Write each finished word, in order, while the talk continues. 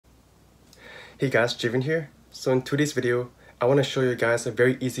Hey guys, Jiven here. So in today's video, I want to show you guys a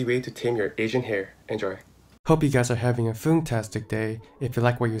very easy way to tame your Asian hair. Enjoy. Hope you guys are having a fantastic day. If you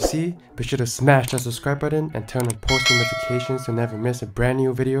like what you see, be sure to smash that subscribe button and turn on post notifications to never miss a brand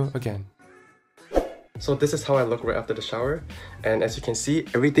new video again. So this is how I look right after the shower, and as you can see,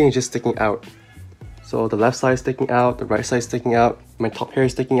 everything is just sticking out. So the left side is sticking out, the right side is sticking out, my top hair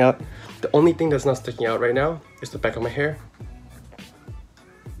is sticking out. The only thing that's not sticking out right now is the back of my hair.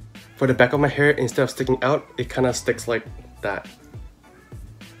 For the back of my hair, instead of sticking out, it kind of sticks like that.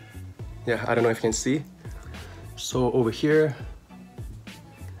 Yeah, I don't know if you can see. So over here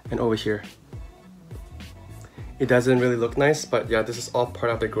and over here. It doesn't really look nice, but yeah, this is all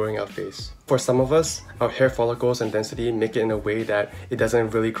part of the growing out phase. For some of us, our hair follicles and density make it in a way that it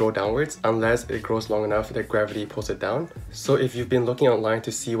doesn't really grow downwards unless it grows long enough that gravity pulls it down. So if you've been looking online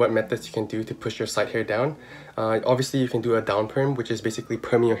to see what methods you can do to push your side hair down, obviously you can do a down perm, which is basically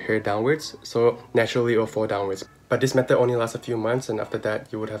perming your hair downwards, so naturally it will fall downwards. But this method only lasts a few months, and after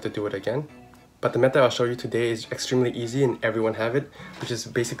that you would have to do it again. But the method I'll show you today is extremely easy and everyone have it, which is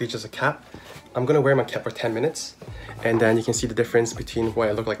basically just a cap. I'm gonna wear my cap for 10 minutes, and then you can see the difference between what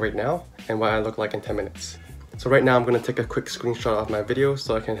I look like right now and what I look like in 10 minutes. So right now I'm gonna take a quick screenshot of my video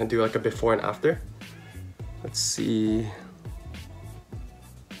so I can do like a before and after. Let's see.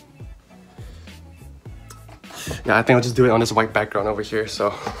 Yeah, I think I'll just do it on this white background over here,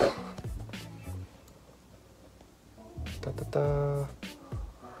 so. Da-da-da.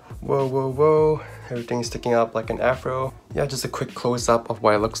 Whoa, whoa, whoa. Everything's sticking up like an afro. Yeah, just a quick close-up of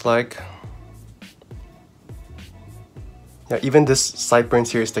what it looks like. Yeah, even this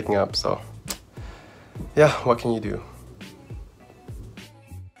sideburns here is sticking up, so yeah, what can you do?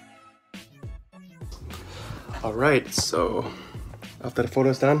 Alright, so after the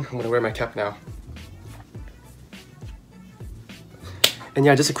photo's done, I'm gonna wear my cap now. And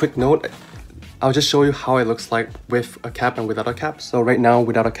yeah, just a quick note, I'll just show you how it looks like with a cap and without a cap. So right now,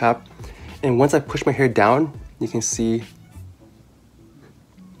 without a cap, and once I push my hair down, you can see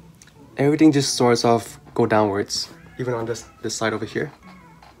everything just sort of go downwards, even on this side over here.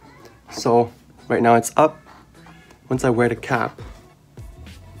 So right now it's up. Once I wear the cap,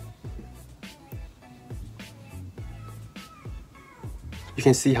 you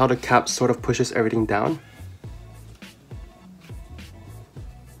can see how the cap sort of pushes everything down.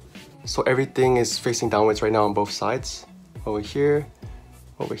 So everything is facing downwards right now on both sides. Over here,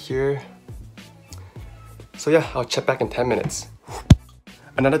 over here. So yeah, I'll check back in 10 minutes.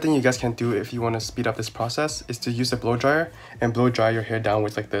 Another thing you guys can do if you want to speed up this process is to use a blow dryer and blow dry your hair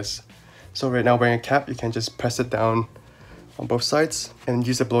downwards like this. So right now wearing a cap, you can just press it down on both sides and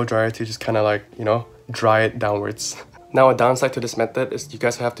use a blow dryer to just kind of like, you know, dry it downwards. Now a downside to this method is you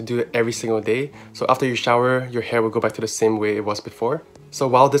guys have to do it every single day. So after you shower, your hair will go back to the same way it was before. So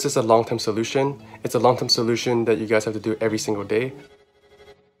while this is a long-term solution, it's a long-term solution that you guys have to do every single day.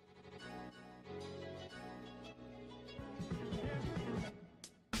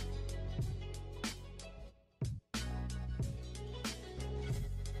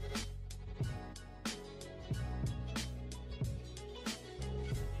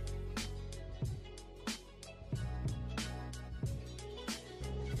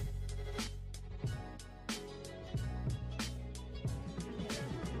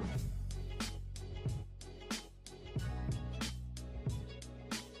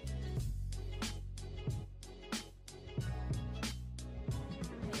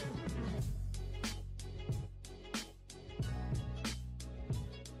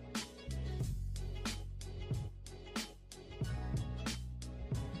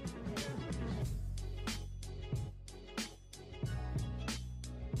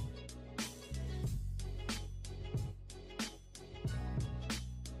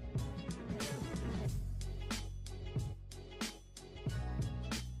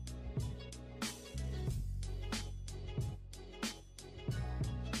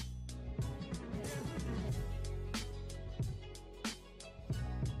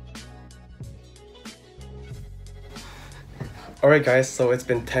 Alright guys, so it's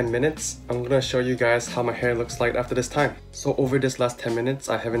been 10 minutes. I'm gonna show you guys how my hair looks like after this time. So over this last 10 minutes,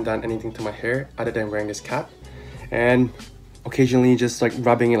 I haven't done anything to my hair other than wearing this cap and occasionally just like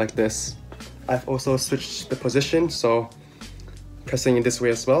rubbing it like this. I've also switched the position, so pressing it this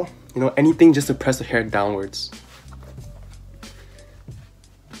way as well. You know, anything just to press the hair downwards.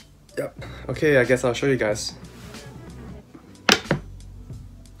 Yep. Okay, I guess I'll show you guys.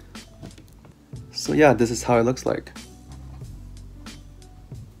 So yeah, this is how it looks like.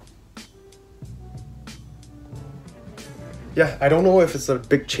 Yeah, I don't know if it's a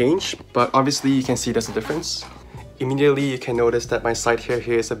big change, but obviously you can see there's a difference. immediately you can notice that my side hair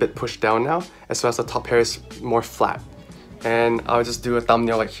here is a bit pushed down now, as well as the top hair is more flat. And I'll just do a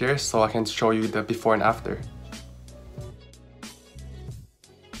thumbnail like here so I can show you the before and after.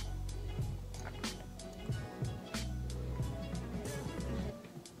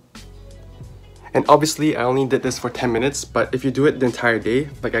 And obviously I only did this for 10 minutes, but if you do it the entire day,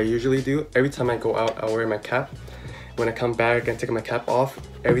 like I usually do, every time I go out I'll wear my cap. When I come back and take my cap off,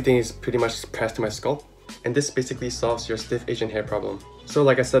 everything is pretty much pressed to my scalp. And this basically solves your stiff Asian hair problem. So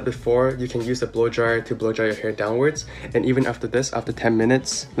like I said before, you can use a blow dryer to blow dry your hair downwards. And even after this, after 10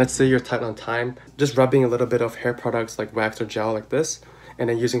 minutes, let's say you're tight on time, just rubbing a little bit of hair products like wax or gel like this, and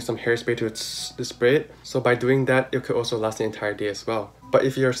then using some hairspray to spray it. So by doing that, it could also last the entire day as well. But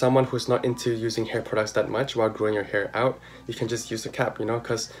if you're someone who's not into using hair products that much while growing your hair out, you can just use a cap, you know,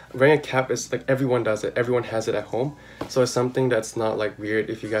 because wearing a cap is like everyone does it, everyone has it at home. So it's something that's not like weird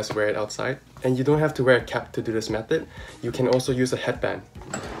if you guys wear it outside. And you don't have to wear a cap to do this method. You can also use a headband.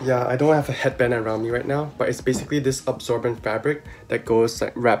 Yeah, I don't have a headband around me right now, but it's basically this absorbent fabric that goes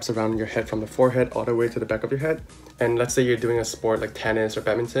like wraps around your head from the forehead all the way to the back of your head. And let's say you're doing a sport like tennis or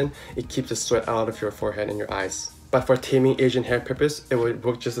badminton, it keeps the sweat out of your forehead and your eyes. But for taming Asian hair purpose, it would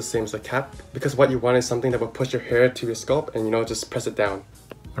work just the same as a cap, because what you want is something that will push your hair to your scalp and, you know, just press it down.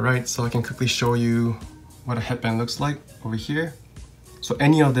 Alright, so I can quickly show you what a headband looks like over here. So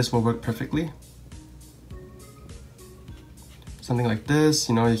any of this will work perfectly. Something like this,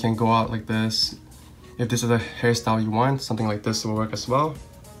 you know, you can go out like this. If this is a hairstyle you want, something like this will work as well.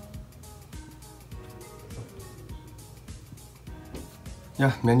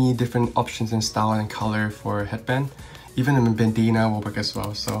 Yeah, many different options in style and color for a headband. Even a bandana will work as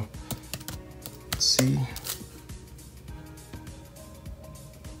well, so let's see.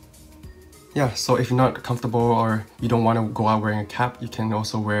 Yeah, so if you're not comfortable or you don't want to go out wearing a cap, you can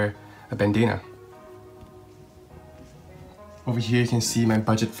also wear a bandana. Over here you can see my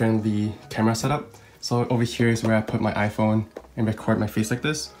budget-friendly camera setup. So over here is where I put my iPhone and record my face like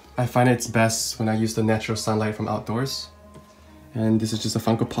this. I find it's best when I use the natural sunlight from outdoors. And this is just a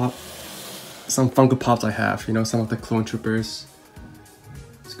Funko Pop. Some Funko Pops I have, you know, some of the Clone Troopers.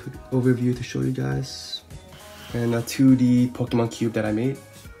 Just a quick overview to show you guys. And a 2D Pokemon cube that I made.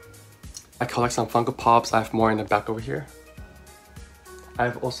 I collect some Funko Pops. I have more in the back over here. I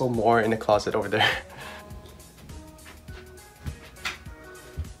have also more in the closet over there.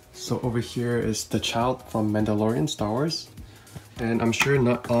 So over here is the child from Mandalorian, Star Wars. And I'm sure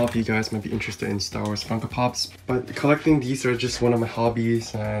not all of you guys might be interested in Star Wars Funko Pops, but collecting these are just one of my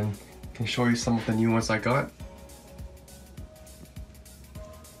hobbies, and I can show you some of the new ones I got.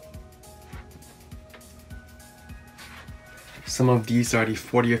 Some of these are the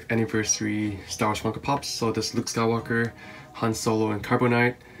 40th anniversary Star Wars Funko Pops. So there's Luke Skywalker, Han Solo and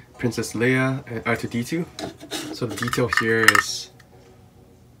Carbonite, Princess Leia, and R2-D2. So the detail here is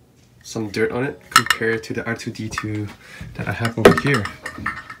some dirt on it compared to the R2-D2 that I have over here.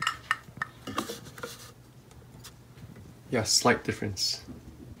 Yeah, slight difference.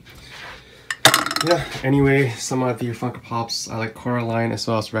 Yeah, anyway, some of the Funko Pops, I like Coraline as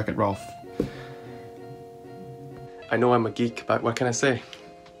well as Wreck-It Ralph. I know I'm a geek, but what can I say?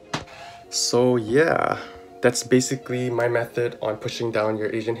 So yeah, that's basically my method on pushing down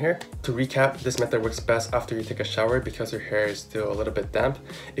your Asian hair. To recap, this method works best after you take a shower because your hair is still a little bit damp.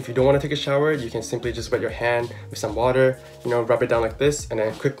 If you don't want to take a shower, you can simply just wet your hand with some water, you know, rub it down like this, and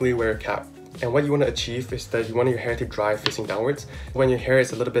then quickly wear a cap. And what you want to achieve is that you want your hair to dry facing downwards. When your hair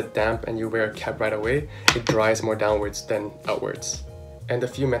is a little bit damp and you wear a cap right away, it dries more downwards than outwards. And the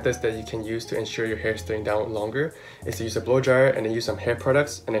few methods that you can use to ensure your hair is staying down longer is to use a blow dryer and then use some hair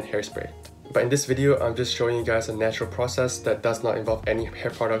products and then hairspray. But in this video, I'm just showing you guys a natural process that does not involve any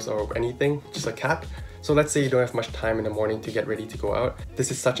hair products or anything, just a cap. So let's say you don't have much time in the morning to get ready to go out.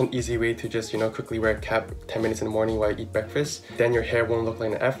 This is such an easy way to just, you know, quickly wear a cap 10 minutes in the morning while you eat breakfast. Then your hair won't look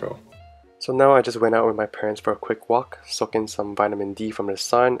like an afro. So now I just went out with my parents for a quick walk, soak in some vitamin D from the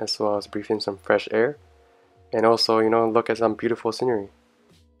sun, as well as breathe in some fresh air. And also, you know, look at some beautiful scenery.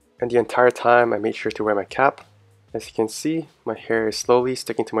 And the entire time I made sure to wear my cap. As you can see, my hair is slowly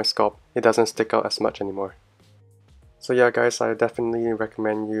sticking to my scalp. It doesn't stick out as much anymore. So yeah guys, I definitely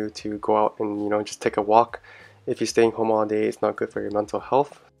recommend you to go out and, you know, just take a walk. If you're staying home all day, it's not good for your mental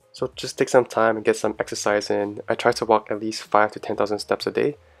health. So just take some time and get some exercise in. I try to walk at least 5,000 to 10,000 steps a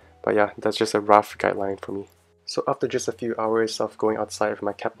day. But yeah, that's just a rough guideline for me. So after just a few hours of going outside with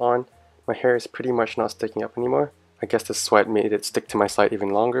my cap on, my hair is pretty much not sticking up anymore. I guess the sweat made it stick to my side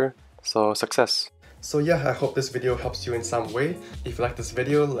even longer. So success. So yeah, I hope this video helps you in some way. If you like this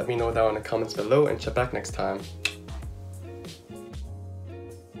video, let me know down in the comments below and check back next time.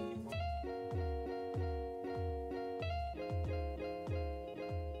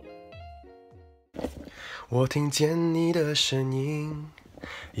 我听见你的声音，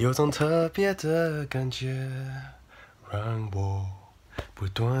有种特别的感觉，让我不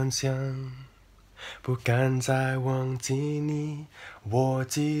断想，不敢再忘记你。我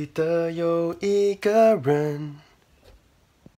记得有一个人，